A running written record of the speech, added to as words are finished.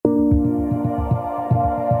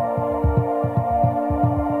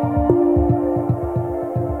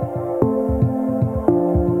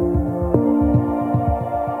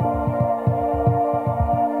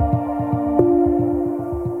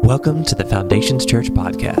Welcome to the Foundations Church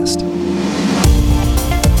Podcast.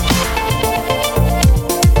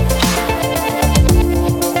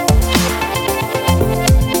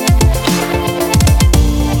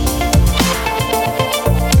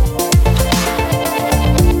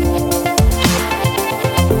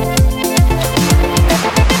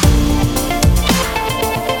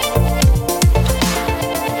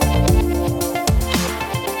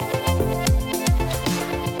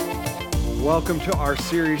 Welcome to our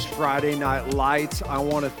series, Friday Night Lights. I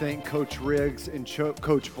want to thank Coach Riggs and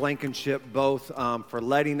Coach Blankenship both for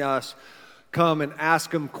letting us come and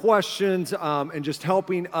ask them questions and just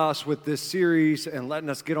helping us with this series and letting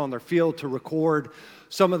us get on their field to record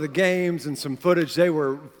some of the games and some footage. They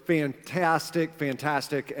were fantastic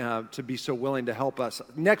to be so willing to help us.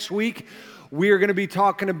 Next week, we are going to be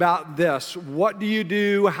talking about this. What do you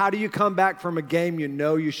do? How do you come back from a game you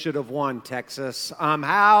know you should have won, Texas?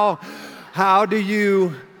 How do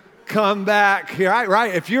you come back?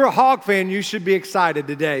 Right. If you're a Hog fan, you should be excited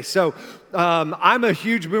today. So I'm a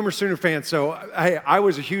huge Boomer Sooner fan. So I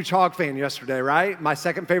was a huge Hog fan yesterday, right? My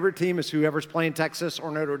second favorite team is whoever's playing Texas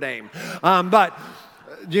or Notre Dame. But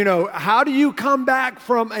you know, how do you come back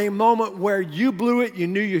from a moment where you blew it, you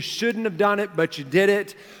knew you shouldn't have done it, but you did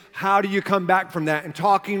it? How do you come back from that? And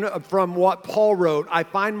talking from what Paul wrote, I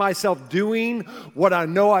find myself doing what I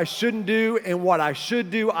know I shouldn't do, and what I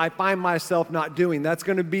should do, I find myself not doing. That's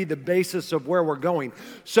going to be the basis of where we're going.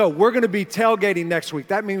 So we're going to be tailgating next week.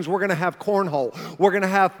 That means we're going to have cornhole. We're going to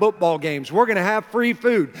have football games. We're going to have free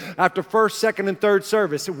food after first, second, and third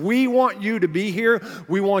service. We want you to be here.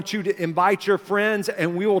 We want you to invite your friends,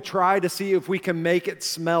 and we will try to see if we can make it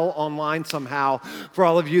smell online somehow for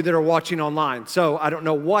all of you that are watching online. So I don't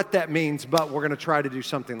know what that means, but we're going to try to do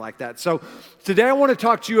something like that. So today I want to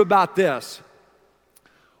talk to you about this.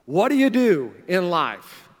 What do you do in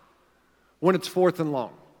life when it's fourth and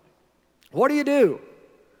long? What do you do?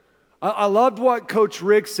 I loved what Coach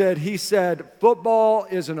Rick said. He said, football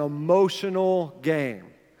is an emotional game.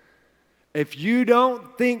 If you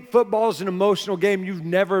don't think football is an emotional game, you've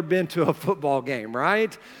never been to a football game,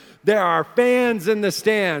 right? There are fans in the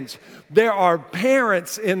stands. There are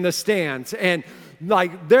parents in the stands. And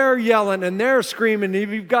like they're yelling and they're screaming,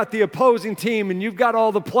 and you've got the opposing team and you've got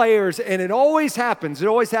all the players, and it always happens.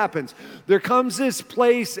 There comes this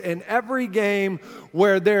place in every game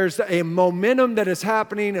where there's a momentum that is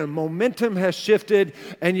happening, and momentum has shifted,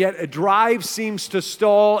 and yet a drive seems to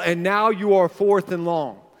stall, and now you are fourth and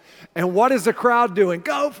long. And what is the crowd doing?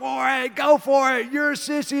 Go for it. You're a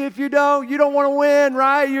sissy if you don't want to win,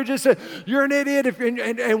 right? You're an idiot.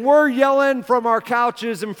 And we're yelling from our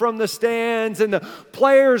couches and from the stands, and the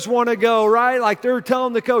players want to go, right? Like they're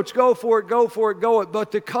telling the coach, go for it.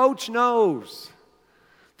 But the coach knows.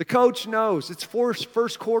 It's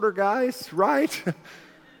first quarter, guys, right?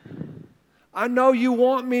 I know you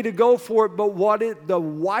want me to go for it, but the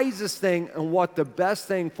wisest thing and what the best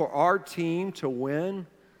thing for our team to win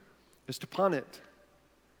is to punt it.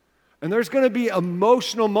 And there's going to be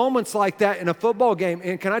emotional moments like that in a football game.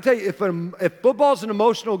 And can I tell you, if football's an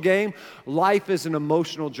emotional game, life is an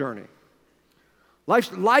emotional journey.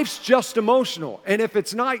 Life's just emotional. And if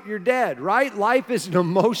it's not, you're dead, right? Life is an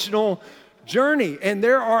emotional journey. And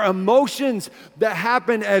there are emotions that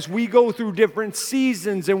happen as we go through different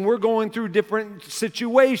seasons, and we're going through different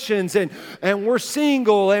situations, and we're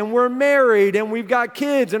single and we're married and we've got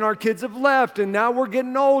kids and our kids have left and now we're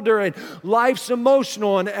getting older, and life's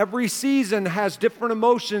emotional, and every season has different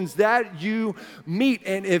emotions that you meet.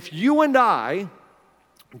 And if you and I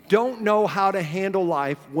don't know how to handle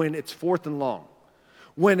life when it's fourth and long,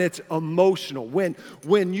 when it's emotional,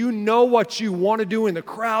 when you know what you want to do and the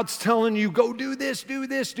crowd's telling you, go do this,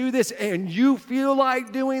 and you feel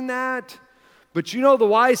like doing that, but you know the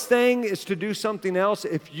wise thing is to do something else.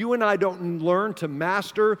 If you and I don't learn to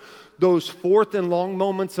master those fourth and long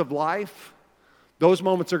moments of life, those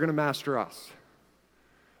moments are going to master us.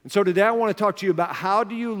 And so today I want to talk to you about how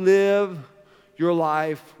do you live your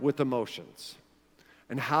life with emotions?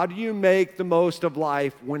 And how do you make the most of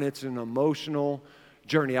life when it's an emotional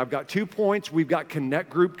journey? I've got 2 points. We've got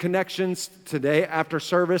group connections today after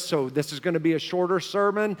service, so this is going to be a shorter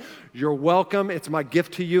sermon. You're welcome. It's my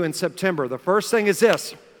gift to you in September. The first thing is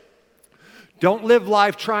this: don't live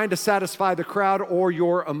life trying to satisfy the crowd or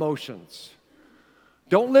your emotions.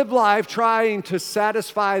 Don't live life trying to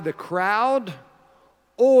satisfy the crowd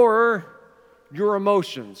or your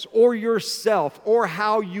emotions or yourself or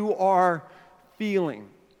how you are feeling.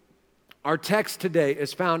 Our text today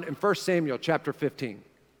is found in 1 Samuel chapter 15.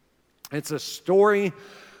 It's a story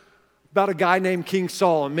about a guy named King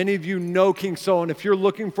Saul, and many of you know King Saul, and if you're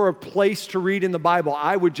looking for a place to read in the Bible,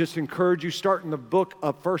 I would just encourage you start in the book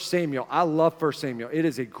of 1 Samuel. I love 1 Samuel. It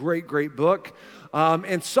is a great, great book.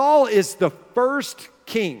 And Saul is the first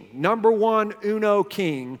king, number one uno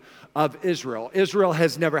king of Israel. Israel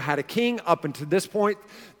has never had a king up until this point.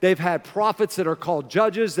 They've had prophets that are called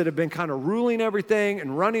judges that have been kind of ruling everything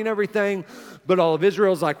and running everything. But all of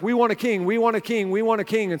Israel's like, we want a king, we want a king, we want a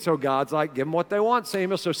king. And so God's like, give them what they want,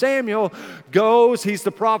 Samuel. So Samuel goes, he's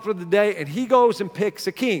the prophet of the day, and he goes and picks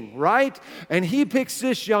a king, right? And he picks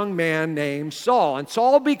this young man named Saul. And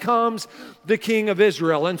Saul becomes the king of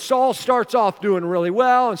Israel. And Saul starts off doing really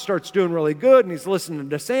well and starts doing really good. And he's listening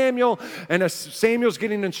to Samuel. And as Samuel's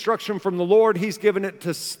getting instruction from the Lord, he's giving it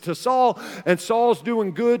to Saul. And Saul's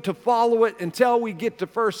doing good to follow it until we get to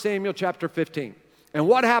 1 Samuel chapter 15. And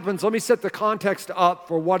what happens, let me set the context up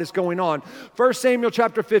for what is going on. 1 Samuel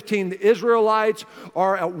chapter 15, the Israelites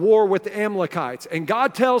are at war with the Amalekites. And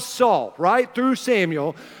God tells Saul, right, through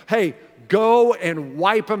Samuel, hey, go and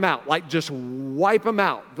wipe them out. Like, just wipe them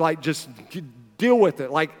out. Like, just deal with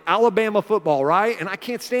it. Like Alabama football, right? And I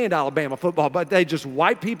can't stand Alabama football, but they just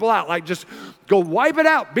wipe people out. Like, just go wipe it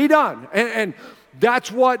out. Be done. And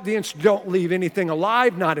that's what don't leave anything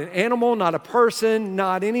alive, not an animal, not a person,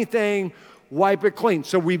 not anything. Wipe it clean.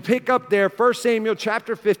 So we pick up there, 1 Samuel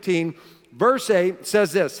chapter 15, verse 8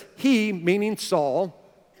 says this: he, meaning Saul,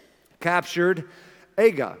 captured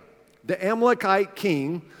Agag, the Amalekite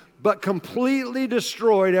king, but completely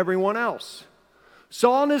destroyed everyone else.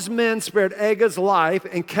 Saul and his men spared Agag's life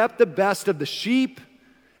and kept the best of the sheep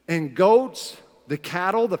and goats, the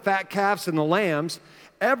cattle, the fat calves, and the lambs,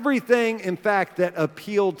 everything, in fact, that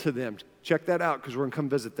appealed to them. Check that out, because we're going to come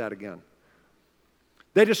visit that again.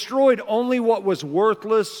 They destroyed only what was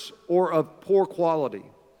worthless or of poor quality.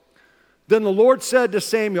 Then the Lord said to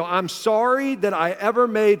Samuel, I'm sorry that I ever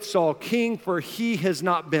made Saul king, for he has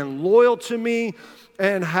not been loyal to me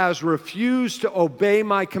and has refused to obey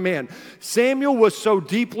my command. Samuel was so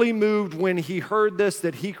deeply moved when he heard this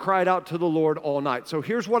that he cried out to the Lord all night. So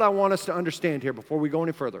here's what I want us to understand here before we go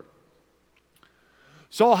any further.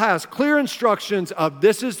 Saul has clear instructions of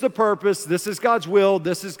this is the purpose, this is God's will,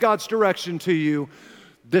 this is God's direction to you.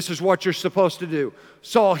 This is what you're supposed to do.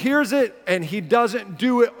 Saul hears it, and he doesn't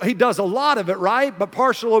do it. He does a lot of it, right? But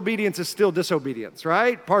partial obedience is still disobedience,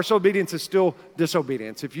 right? Partial obedience is still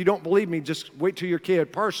disobedience. If you don't believe me, just wait till your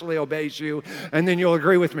kid partially obeys you, and then you'll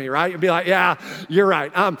agree with me, right? You'll be like, yeah, you're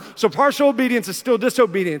right. So partial obedience is still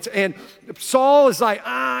disobedience. And Saul is like,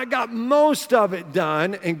 I got most of it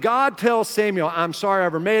done. And God tells Samuel, I'm sorry I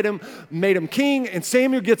ever made him king. And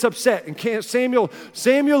Samuel gets upset. And Samuel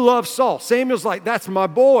loves Saul. Samuel's like, that's my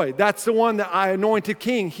boy. That's the one that I anointed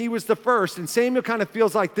king. He was the first. And Samuel kind of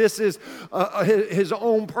feels like this is his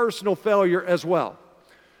own personal failure as well.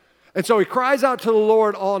 And so he cries out to the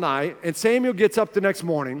Lord all night, and Samuel gets up the next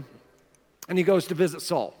morning, and he goes to visit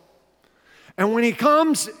Saul. And when he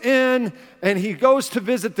comes in and he goes to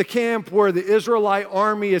visit the camp where the Israelite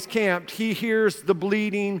army is camped, he hears the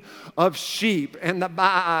bleating of sheep and the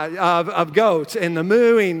baa of goats and the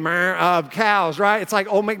mooing of cows, right? It's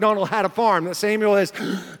like old MacDonald had a farm that Samuel is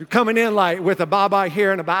coming in like with a baa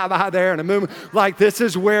here and a baa there and a moo. Like this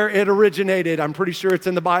is where it originated. I'm pretty sure it's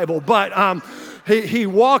in the Bible. But he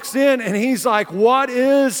walks in and he's like, what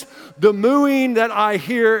is the mooing that I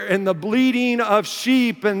hear and the bleating of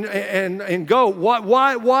sheep and goat?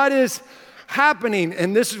 What is happening?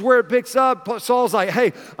 And this is where it picks up. Saul's like,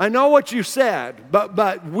 hey, I know what you said,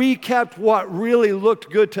 but we kept what really looked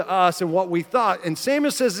good to us and what we thought. And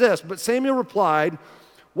Samuel says this, but Samuel replied,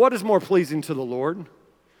 what is more pleasing to the Lord?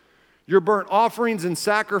 Your burnt offerings and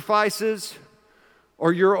sacrifices,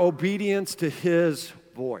 or your obedience to his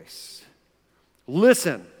voice?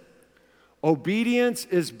 Listen, obedience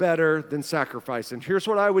is better than sacrifice. And here's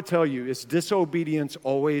what I would tell you is disobedience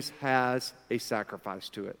always has a sacrifice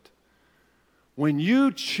to it. When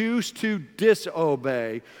you choose to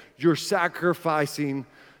disobey, you're sacrificing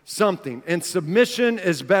something. And submission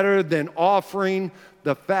is better than offering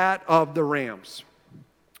the fat of the rams.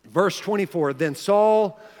 Verse 24, then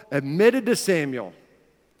Saul admitted to Samuel,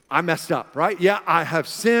 I messed up, right? Yeah, I have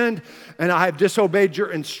sinned and I have disobeyed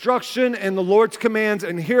your instruction and the Lord's commands.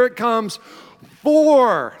 And here it comes.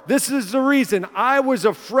 For this is the reason I was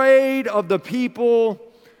afraid of the people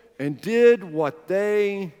and did what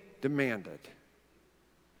they demanded.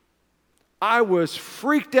 I was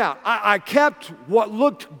freaked out. I kept what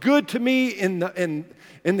looked good to me in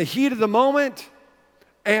the heat of the moment,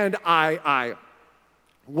 and I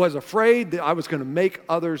was afraid that I was going to make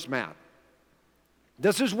others mad.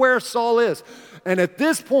 This is where Saul is. And at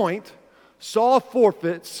this point, Saul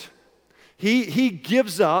forfeits. He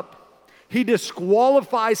gives up. He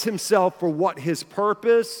disqualifies himself for what his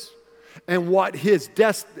purpose and what his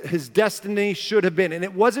destiny should have been. And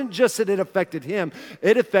it wasn't just that it affected him,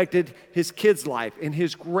 it affected his kid's life and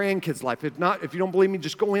his grandkids' life. If you don't believe me,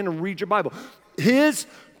 just go in and read your Bible. His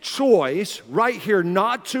choice right here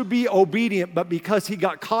not to be obedient, but because he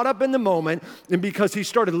got caught up in the moment and because he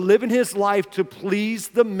started living his life to please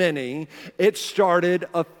the many, it started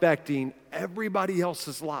affecting everybody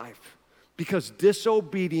else's life, because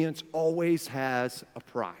disobedience always has a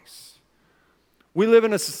price. We live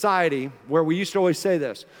in a society where we used to always say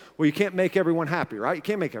this: well, you can't make everyone happy, right? You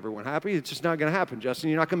can't make everyone happy. It's just not going to happen, Justin.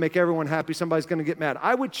 You're not going to make everyone happy. Somebody's going to get mad.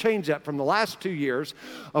 I would change that from the last 2 years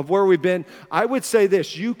of where we've been. I would say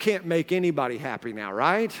this: you can't make anybody happy now,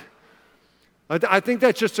 right? I think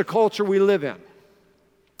that's just a culture we live in.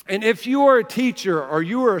 And if you are a teacher or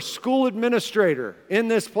you are a school administrator in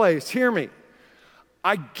this place, hear me.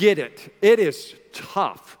 I get it. It is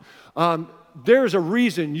tough. There's a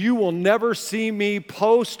reason you will never see me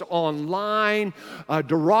post online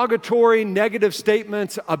derogatory, negative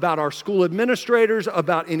statements about our school administrators,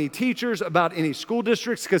 about any teachers, about any school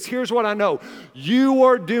districts, because here's what I know. You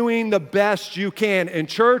are doing the best you can. In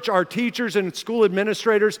church, our teachers and school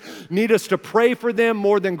administrators need us to pray for them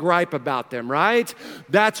more than gripe about them, right?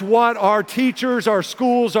 That's what our teachers, our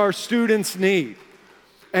schools, our students need.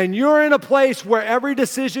 And you're in a place where every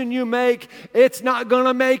decision you make, it's not going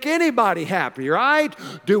to make anybody happy, right?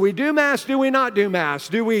 Do we do Mass? Do we not do Mass?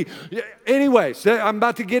 Anyways, I'm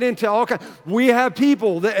about to get into all kinds. We have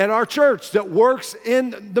people at our church that works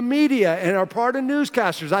in the media and are part of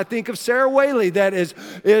newscasters. I think of Sarah Whaley, that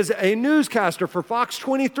is a newscaster for Fox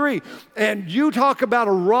 23. And you talk about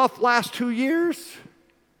a rough last 2 years.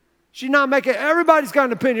 She's not making, everybody's got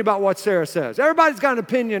an opinion about what Sarah says. Everybody's got an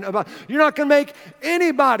opinion about, you're not going to make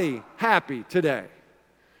anybody happy today.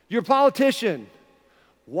 You're a politician.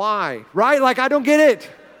 Why? Right? Like, I don't get it.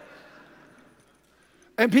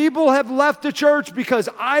 And people have left the church because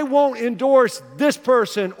I won't endorse this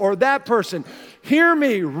person or that person. Hear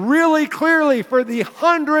me really clearly for the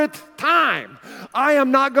 100th time. I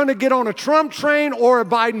am not going to get on a Trump train or a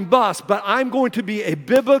Biden bus, but I'm going to be a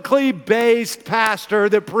biblically based pastor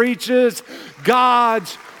that preaches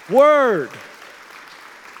God's word.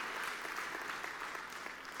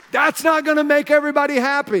 That's not going to make everybody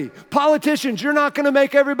happy. Politicians, you're not going to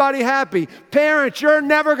make everybody happy. Parents, you're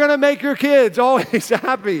never going to make your kids always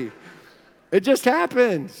happy. It just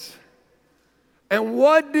happens. And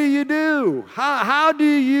what do? How do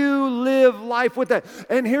you live life with that?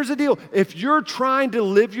 And here's the deal. If you're trying to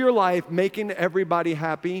live your life making everybody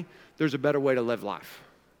happy, there's a better way to live life.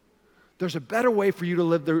 There's a better way for you to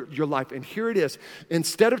live your life. And here it is.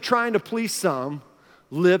 Instead of trying to please some,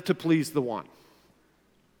 live to please the one.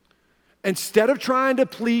 Instead of trying to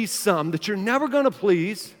please some that you're never going to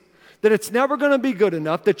please, that it's never going to be good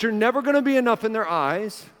enough, that you're never going to be enough in their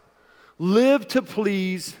eyes, live to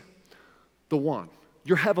please the one,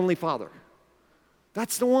 your Heavenly Father.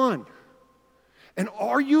 That's the one. And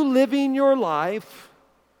are you living your life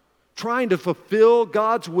trying to fulfill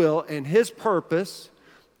God's will and His purpose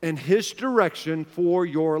and His direction for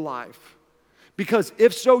your life? Because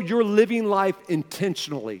if so, you're living life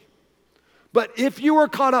intentionally. But if you are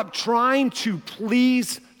caught up trying to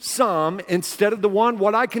please some instead of the one,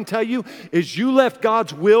 what I can tell you is you left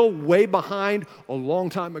God's will way behind a long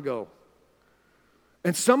time ago.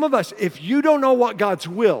 And some of us, if you don't know what God's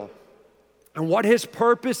will and what His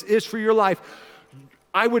purpose is for your life,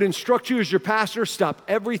 I would instruct you as your pastor, stop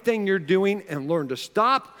everything you're doing and learn to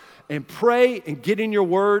stop and pray and get in your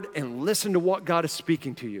word and listen to what God is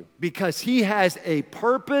speaking to you. Because He has a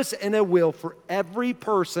purpose and a will for every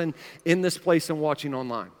person in this place and watching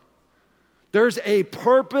online. There's a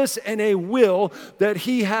purpose and a will that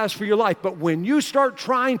He has for your life. But when you start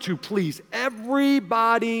trying to please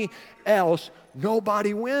everybody else,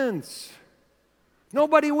 nobody wins.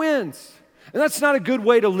 Nobody wins. And that's not a good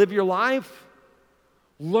way to live your life.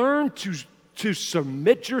 Learn to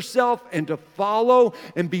submit yourself and to follow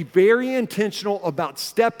and be very intentional about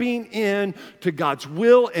stepping in to God's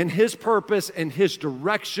will and His purpose and His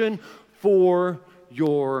direction for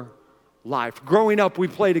your life. Growing up, we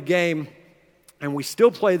played a game, and we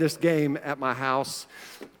still play this game at my house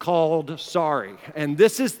called Sorry. And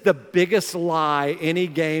this is the biggest lie any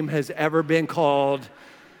game has ever been called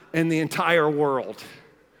in the entire world.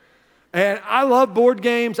 And I love board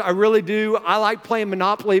games, I really do. I like playing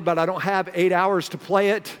Monopoly, but I don't have 8 hours to play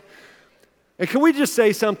it. And can we just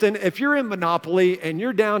say something? If you're in Monopoly and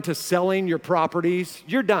you're down to selling your properties,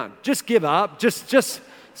 you're done. Just give up. Just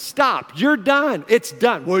stop. You're done. It's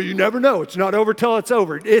done. Well, you never know. It's not over till it's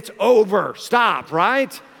over. It's over. Stop,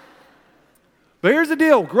 right? But here's the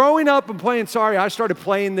deal. Growing up and playing sorry, I started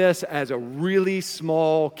playing this as a really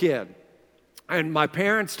small kid. And my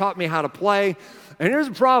parents taught me how to play. And here's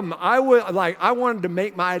the problem. I wanted to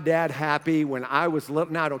make my dad happy when I was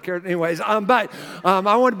little. Now I don't care anyways. But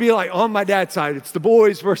I wanted to be like on my dad's side. It's the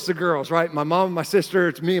boys versus the girls, right? My mom and my sister,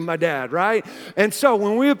 it's me and my dad, right? And so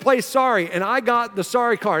when we would play sorry, and I got the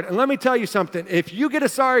sorry card, and let me tell you something. If you get a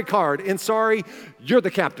sorry card in sorry, you're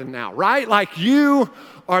the captain now, right? Like you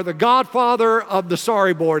are the godfather of the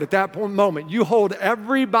sorry board at that moment. You hold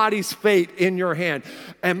everybody's fate in your hand.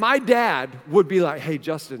 And my dad would be like, hey,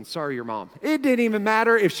 Justin, sorry your mom. It didn't even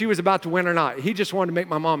matter if she was about to win or not. He just wanted to make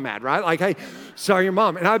my mom mad, right? Like, hey, sorry your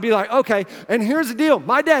mom. And I'd be like, okay. And here's the deal.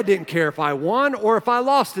 My dad didn't care if I won or if I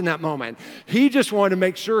lost in that moment. He just wanted to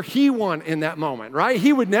make sure he won in that moment, right?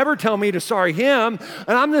 He would never tell me to sorry him.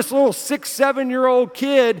 And I'm this little 6, 7-year-old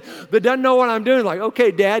kid that doesn't know what I'm doing. Like,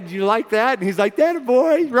 okay, Dad, do you like that? And he's like, that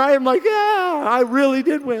boy, right? I'm like, yeah, I really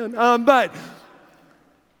did win. But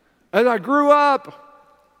as I grew up,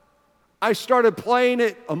 I started playing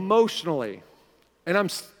it emotionally. And I'm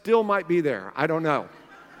still might be there. I don't know.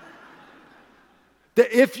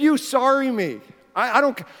 That if you sorry me, I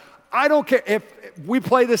don't care. If we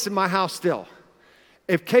play this in my house still.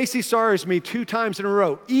 If Casey sorries me 2 times in a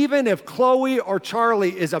row, even if Chloe or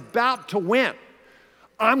Charlie is about to win,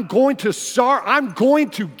 I'm going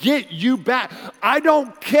to get you back. I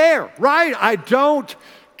don't care, right? I don't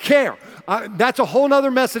care. That's a whole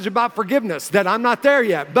nother message about forgiveness that I'm not there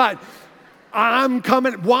yet, but I'm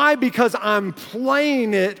coming. Why? Because I'm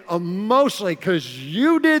playing it emotionally. Because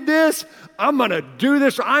you did this, I'm going to do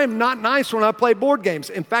this. I am not nice when I play board games.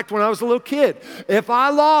 In fact, when I was a little kid, if I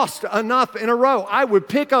lost enough in a row, I would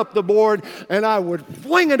pick up the board and I would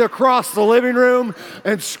fling it across the living room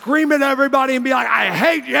and scream at everybody and be like, I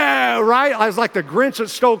hate you, right? I was like the Grinch that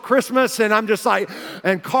stole Christmas, and I'm just like,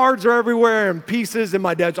 and cards are everywhere and pieces, and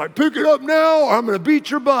my dad's like, pick it up now or I'm going to beat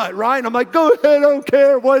your butt, right? And I'm like, go ahead, I don't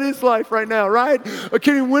care. What is life right now, right? I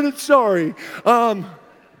can't even win it, sorry.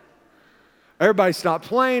 Everybody stopped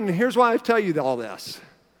playing, and here's why I tell you all this.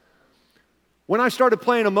 When I started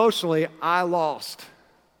playing emotionally, I lost.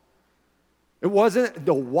 It wasn't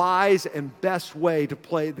the wise and best way to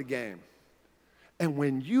play the game. And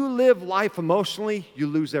when you live life emotionally, you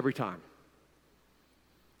lose every time.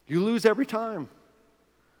 You lose every time.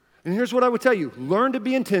 And here's what I would tell you. Learn to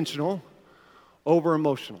be intentional over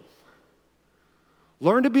emotional.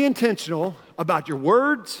 Learn to be intentional about your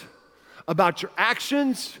words, about your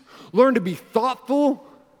actions. Learn to be thoughtful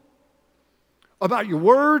about your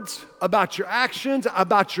words, about your actions,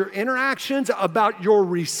 about your interactions, about your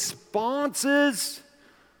responses.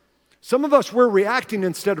 Some of us, we're reacting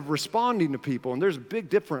instead of responding to people, and there's a big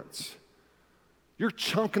difference. You're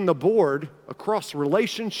chunking the board across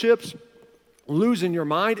relationships, losing your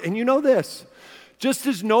mind, and you know this. Just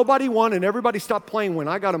as nobody won and everybody stopped playing when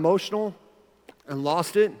I got emotional and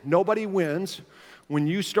lost it, nobody wins when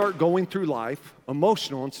you start going through life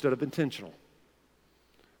emotional instead of intentional.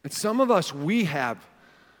 And some of us, we have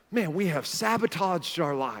sabotaged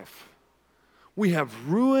our life. We have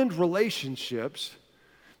ruined relationships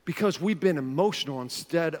because we've been emotional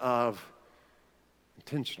instead of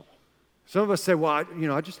intentional. Some of us say, well,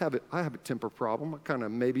 I have a temper problem. I kind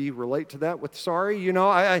of maybe relate to that with sorry. You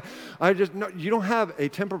know, no, you don't have a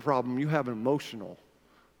temper problem. You have an emotional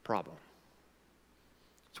problem.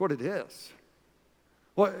 That's what it is.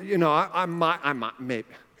 Well, you know, I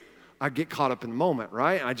get caught up in the moment,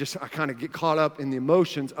 right? I kind of get caught up in the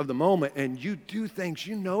emotions of the moment, and you do things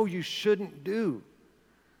you know you shouldn't do.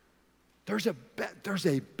 There's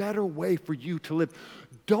a better way for you to live.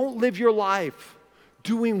 Don't live your life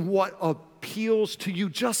doing what appeals to you,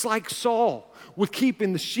 just like Saul with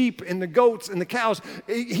keeping the sheep and the goats and the cows.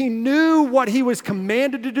 He knew what he was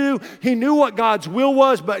commanded to do. He knew what God's will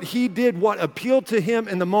was, but he did what appealed to him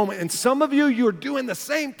in the moment. And some of you, you're doing the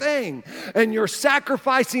same thing, and you're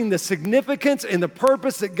sacrificing the significance and the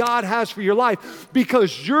purpose that God has for your life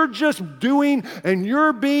because you're just doing and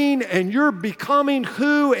you're being and you're becoming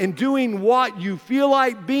who and doing what you feel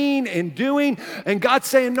like being and doing. And God's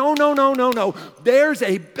saying, no. There's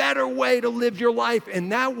a better way to live your life,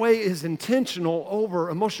 and that way is intentional over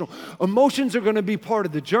emotional. Emotions are going to be part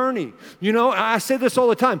of the journey. You know, I say this all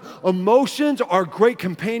the time. Emotions are great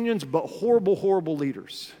companions, but horrible, horrible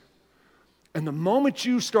leaders. And the moment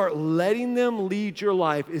you start letting them lead your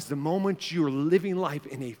life is the moment you're living life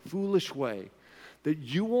in a foolish way that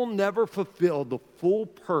you will never fulfill the full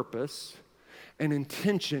purpose and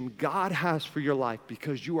intention God has for your life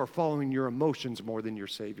because you are following your emotions more than your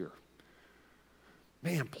Savior.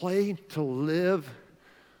 Man, play to live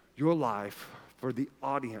your life for the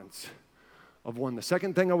audience of one. The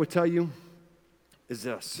second thing I would tell you is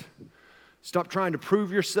this. Stop trying to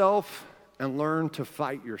prove yourself and learn to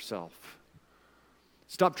fight yourself.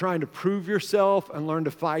 Stop trying to prove yourself and learn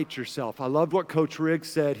to fight yourself. I loved what Coach Riggs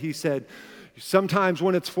said. He said, sometimes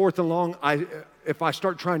when it's fourth and long, if I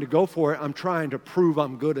start trying to go for it, I'm trying to prove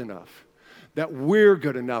I'm good enough, that we're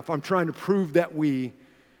good enough. I'm trying to prove that we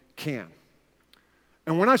can.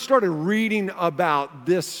 And when I started reading about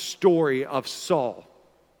this story of Saul,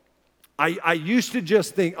 I used to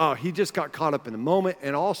just think, oh, he just got caught up in the moment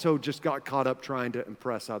and also just got caught up trying to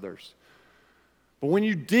impress others. But when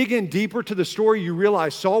you dig in deeper to the story, you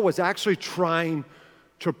realize Saul was actually trying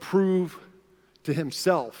to prove to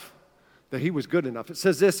himself that he was good enough. It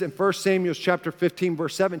says this in 1 Samuel chapter 15,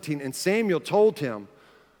 verse 17, and Samuel told him,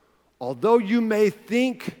 although you may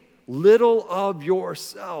think little of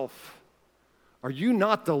yourself, are you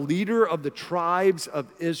not the leader of the tribes of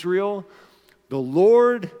Israel? The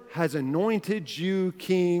Lord has anointed you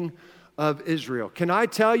king of Israel. Can I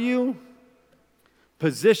tell you,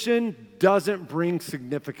 position doesn't bring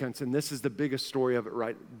significance, and this is the biggest story of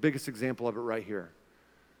it, biggest example of it right here.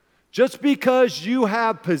 Just because you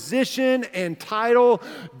have position and title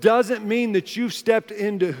doesn't mean that you've stepped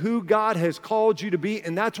into who God has called you to be.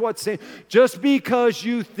 And that's what's saying. Just because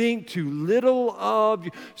you think too little of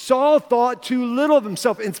you. Saul thought too little of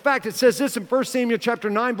himself. In fact, it says this in 1 Samuel chapter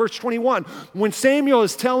 9, verse 21. When Samuel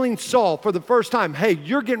is telling Saul for the first time, hey,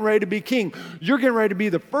 you're getting ready to be king. You're getting ready to be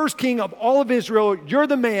the first king of all of Israel. You're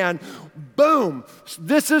the man. Boom.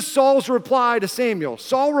 This is Saul's reply to Samuel.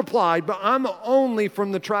 Saul replied, but I'm only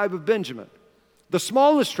from the tribe of Benjamin, the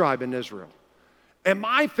smallest tribe in Israel. And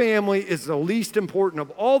my family is the least important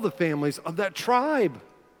of all the families of that tribe.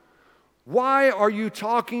 Why are you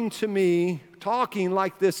talking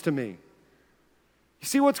like this to me? You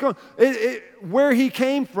see what's going on? Where he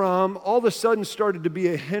came from, all of a sudden started to be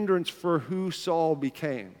a hindrance for who Saul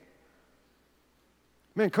became.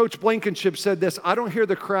 Man, Coach Blankenship said this, I don't hear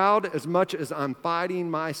the crowd as much as I'm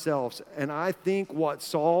fighting myself. And I think what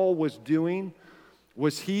Saul was doing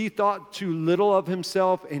was he thought too little of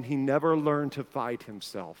himself and he never learned to fight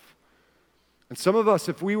himself. And some of us,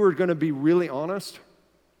 if we were going to be really honest,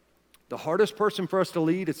 the hardest person for us to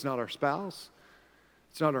lead, it's not our spouse,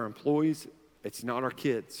 it's not our employees, it's not our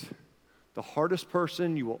kids. The hardest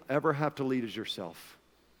person you will ever have to lead is yourself.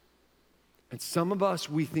 And some of us,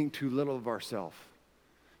 we think too little of ourselves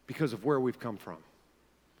because of where we've come from.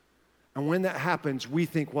 And when that happens, we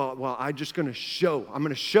think, well, I'm going to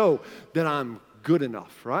show that I'm good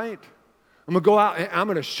enough, right? I'm going to go out and I'm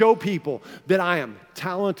going to show people that I am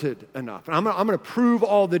talented enough. And I'm going to prove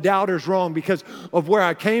all the doubters wrong because of where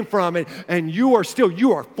I came from. And you are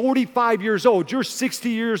 45 years old, you're 60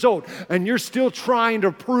 years old, and you're still trying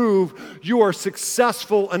to prove you are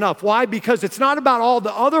successful enough. Why? Because it's not about all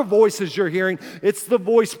the other voices you're hearing, it's the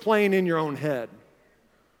voice playing in your own head.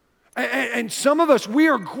 And some of us, we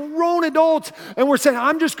are grown adults, and we're saying,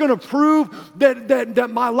 I'm just going to prove that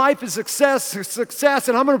my life is success,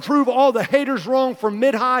 and I'm going to prove all the haters wrong from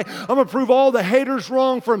mid-high. I'm going to prove all the haters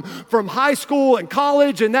wrong from high school and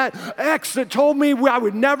college, and that ex that told me I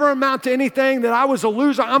would never amount to anything, that I was a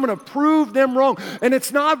loser. I'm going to prove them wrong. And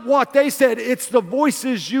it's not what they said, it's the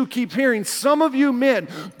voices you keep hearing. Some of you men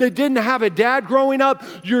that didn't have a dad growing up,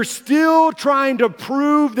 you're still trying to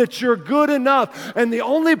prove that you're good enough, and the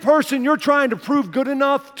only person you're trying to prove good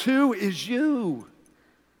enough to is you.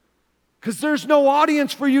 Because there's no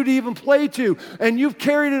audience for you to even play to. And you've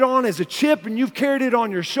carried it on as a chip and you've carried it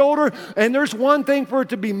on your shoulder. And there's one thing for it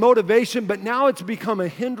to be motivation, but now it's become a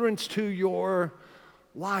hindrance to your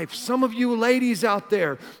life. Some of you ladies out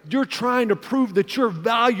there, you're trying to prove that you're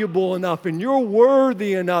valuable enough and you're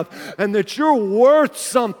worthy enough and that you're worth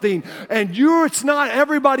something. And it's not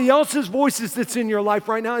everybody else's voices that's in your life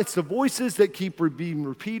right now. It's the voices that keep being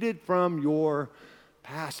repeated from your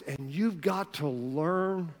past. And you've got to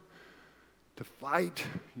learn to fight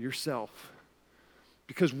yourself.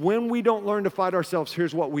 Because when we don't learn to fight ourselves,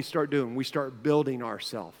 here's what we start doing. We start building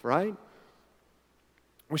ourselves, right?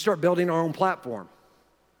 We start building our own platform.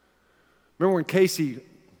 Remember when Casey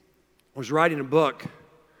was writing a book,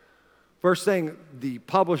 first thing the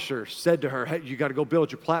publisher said to her, hey, you got to go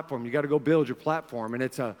build your platform. You got to go build your platform. And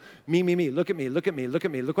it's a me. Look at me. Look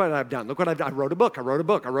what I've done. Look what I've done. I wrote a book. Look,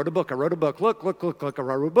 I wrote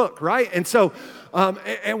a book, right? And so,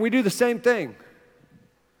 and we do the same thing.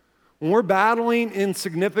 When we're battling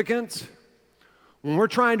insignificance, when we're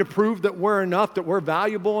trying to prove that we're enough, that we're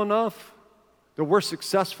valuable enough, that we're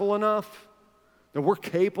successful enough, that we're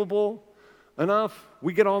capable enough,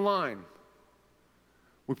 we get online.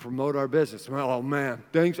 We promote our business. Oh man,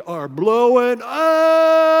 things are blowing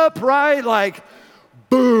up, right? Like,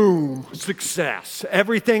 boom, success.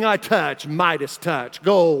 Everything I touch, Midas touch,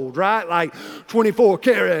 gold, right? Like 24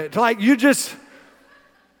 karat. Like you just,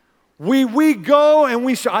 we go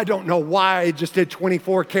and I don't know why I just did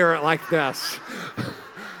 24 karat like this.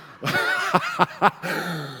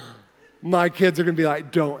 My kids are going to be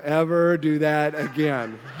like, don't ever do that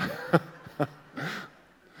again.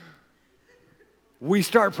 We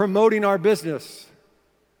start promoting our business.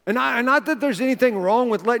 And not that there's anything wrong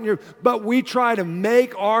with but we try to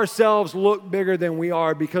make ourselves look bigger than we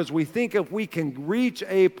are because we think if we can reach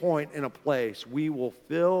a point in a place, we will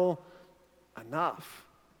feel enough.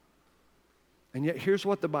 And yet here's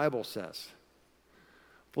what the Bible says.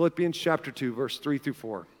 Philippians chapter 2, verse 3 through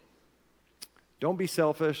 4. Don't be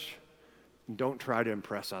selfish and don't try to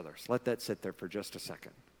impress others. Let that sit there for just a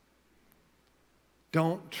second.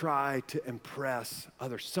 Don't try to impress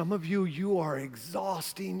others. Some of you are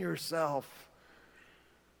exhausting yourself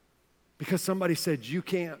because somebody said you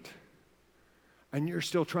can't, and you're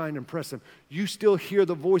still trying to impress them. You still hear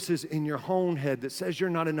the voices in your own head that says you're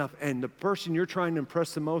not enough, and the person you're trying to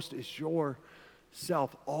impress the most is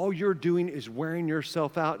yourself. All you're doing is wearing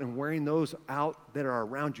yourself out and wearing those out that are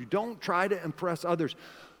around you. Don't try to impress others.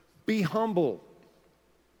 Be humble.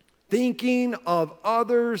 Thinking of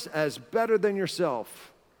others as better than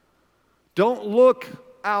yourself. Don't look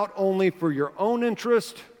out only for your own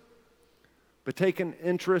interest, but take an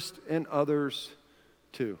interest in others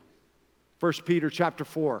too. 1 Peter chapter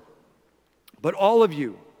 4. But all of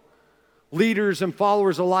you, leaders and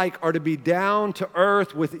followers alike, are to be down to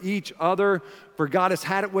earth with each other, for God has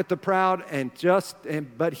had it with the proud,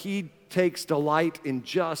 but he takes delight in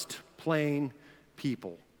just plain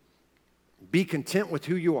people. Be content with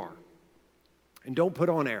who you are. And don't put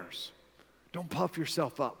on airs. Don't puff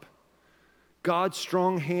yourself up. God's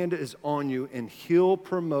strong hand is on you, and he'll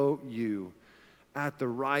promote you at the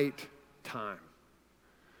right time.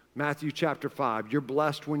 Matthew chapter 5, you're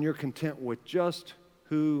blessed when you're content with just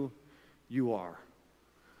who you are.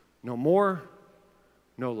 No more,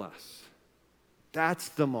 no less. That's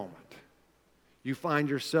the moment you find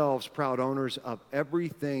yourselves proud owners of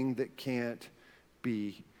everything that can't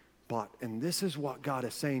be bought. And this is what God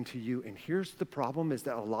is saying to you. And here's the problem is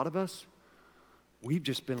that a lot of us, we've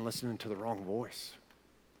just been listening to the wrong voice.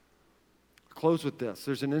 I'll close with this.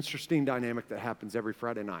 There's an interesting dynamic that happens every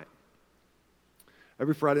Friday night.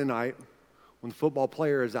 Every Friday night, when the football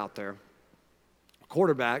player is out there, the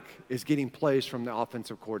quarterback is getting plays from the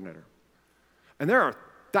offensive coordinator. And there are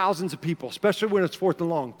thousands of people, especially when it's 4th and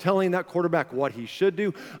long, telling that quarterback what he should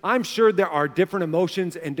do. I'm sure there are different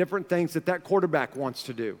emotions and different things that quarterback wants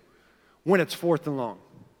to do when it's 4th and long.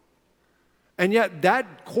 And yet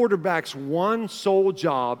that quarterback's one sole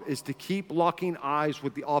job is to keep locking eyes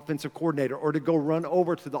with the offensive coordinator, or to go run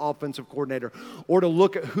over to the offensive coordinator, or to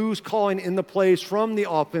look at who's calling in the plays from the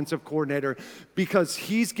offensive coordinator, because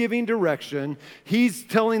he's giving direction. He's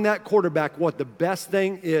telling that quarterback what the best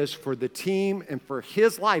thing is for the team and for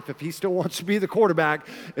his life, if he still wants to be the quarterback,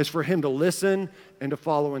 is for him to listen and to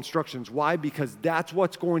follow instructions. Why? Because that's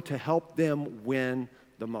what's going to help them win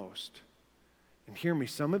the most. And hear me,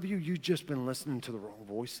 some of you've just been listening to the wrong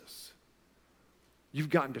voices. You've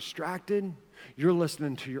gotten distracted. You're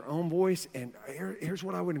listening to your own voice. And here's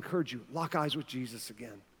what I would encourage you. Lock eyes with Jesus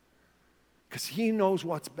again. Because he knows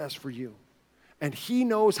what's best for you. And he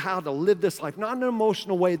knows how to live this life, not in an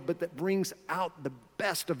emotional way, but that brings out the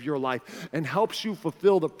best of your life and helps you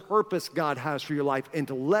fulfill the purpose God has for your life, and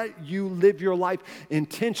to let you live your life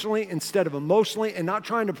intentionally instead of emotionally, and not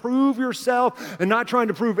trying to prove yourself and not trying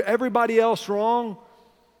to prove everybody else wrong,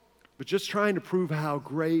 but just trying to prove how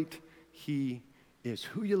great he is.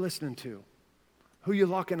 Who you listening to? Who you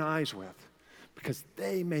locking eyes with? Because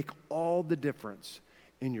they make all the difference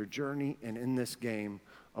in your journey and in this game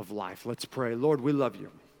of life. Let's pray. Lord, we love you.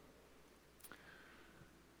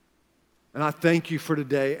 And I thank you for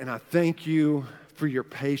today, and I thank you for your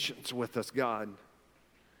patience with us, God,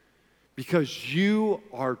 because you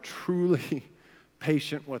are truly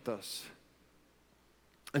patient with us.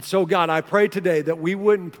 And so, God, I pray today that we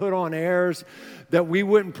wouldn't put on airs, that we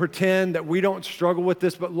wouldn't pretend that we don't struggle with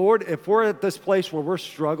this. But Lord, if we're at this place where we're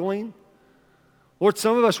struggling, Lord,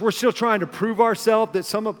 some of us, we're still trying to prove ourselves, that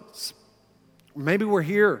some of us, maybe we're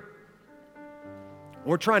here.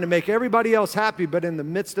 We're trying to make everybody else happy, but in the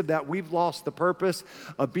midst of that, we've lost the purpose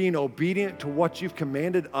of being obedient to what you've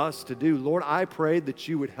commanded us to do. Lord, I pray that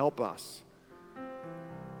you would help us.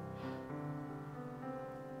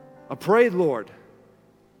 I pray, Lord,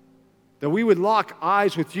 that we would lock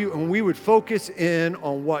eyes with you and we would focus in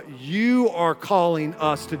on what you are calling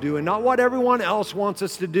us to do, and not what everyone else wants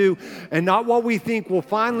us to do, and not what we think will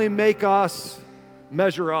finally make us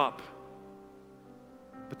measure up.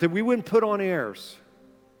 but that we wouldn't put on airs.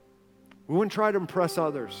 We wouldn't try to impress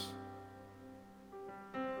others.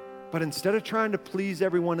 But instead of trying to please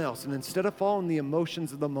everyone else, and instead of following the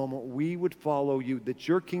emotions of the moment, we would follow you, that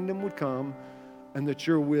your kingdom would come and that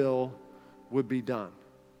your will would be done.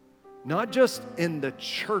 Not just in the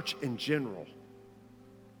church in general,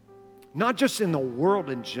 not just in the world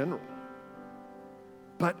in general,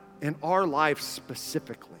 but in our life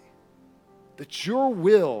specifically. That your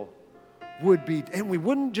will would be, and we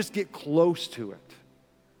wouldn't just get close to it.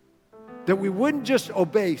 That we wouldn't just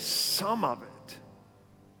obey some of it,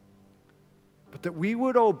 but that we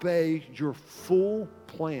would obey your full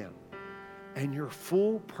plan and your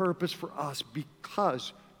full purpose for us,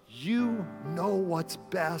 because you know what's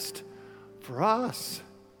best for us.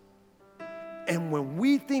 And when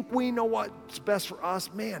we think we know what's best for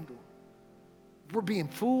us, man, we're being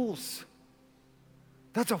fools.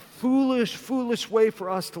 That's a foolish, foolish way for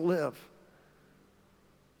us to live.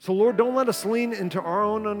 So Lord, don't let us lean into our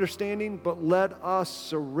own understanding, but let us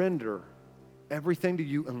surrender everything to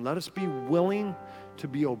you, and let us be willing to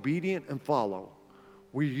be obedient and follow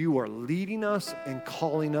where you are leading us and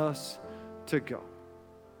calling us to go.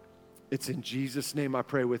 It's in Jesus' name I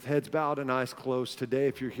pray, with heads bowed and eyes closed today.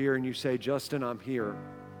 If you're here and you say, Justin, I'm here,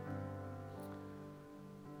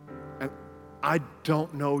 and I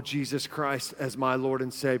don't know Jesus Christ as my Lord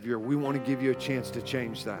and Savior, we want to give you a chance to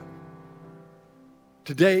change that.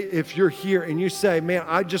 Today, if you're here and you say, man,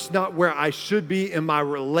 I'm just not where I should be in my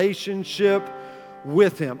relationship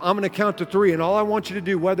with Him, I'm going to count to 3, and all I want you to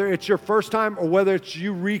do, whether it's your first time or whether it's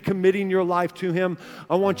you recommitting your life to Him,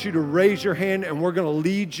 I want you to raise your hand, and we're going to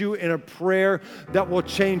lead you in a prayer that will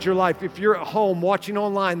change your life. If you're at home watching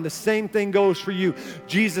online, the same thing goes for you.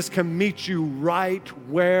 Jesus can meet you right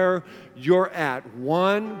where you're at.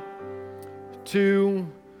 1, 2,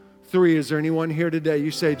 3. Is there anyone here today?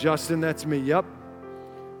 You say, Justin, that's me. Yep.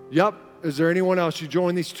 Is there anyone else? You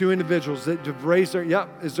join these 2 individuals that have raised their,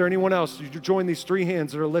 Is there anyone else? You join these 3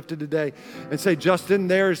 hands that are lifted today and say, Justin,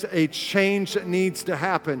 there's a change that needs to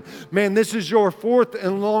happen. Man, this is your 4th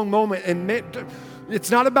and long moment. And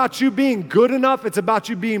it's not about you being good enough. It's about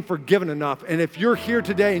you being forgiven enough. And if you're here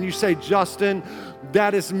today and you say, Justin,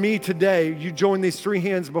 that is me today, you join these 3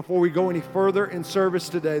 hands before we go any further in service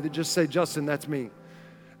today that just say, Justin, that's me.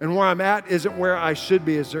 And where I'm at isn't where I should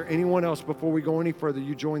be. Is there anyone else before we go any further?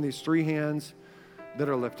 You join these 3 hands that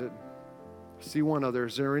are lifted. I see one other.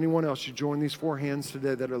 Is there anyone else? You join these 4 hands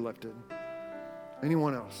today that are lifted.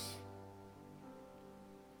 Anyone else?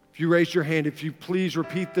 If you raise your hand, if you please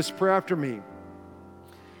repeat this prayer after me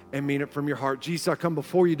and mean it from your heart. Jesus, I come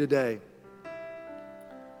before you today,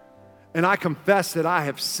 and I confess that I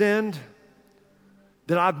have sinned,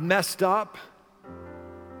 that I've messed up,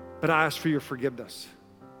 but I ask for your forgiveness.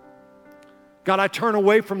 God, I turn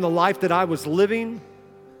away from the life that I was living.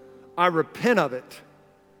 I repent of it,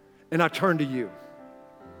 and I turn to you.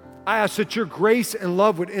 I ask that your grace and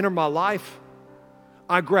love would enter my life.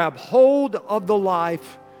 I grab hold of the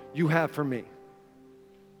life you have for me.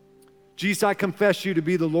 Jesus, I confess you to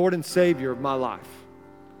be the Lord and Savior of my life.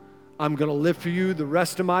 I'm going to live for you the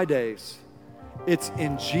rest of my days. It's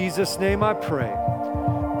in Jesus' name I pray.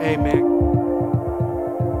 Amen.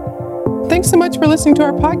 Thanks so much for listening to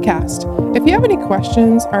our podcast. If you have any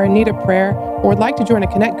questions, are in need of prayer, or would like to join a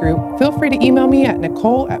Connect group, feel free to email me at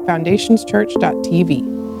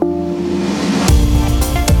nicole@foundationschurch.tv.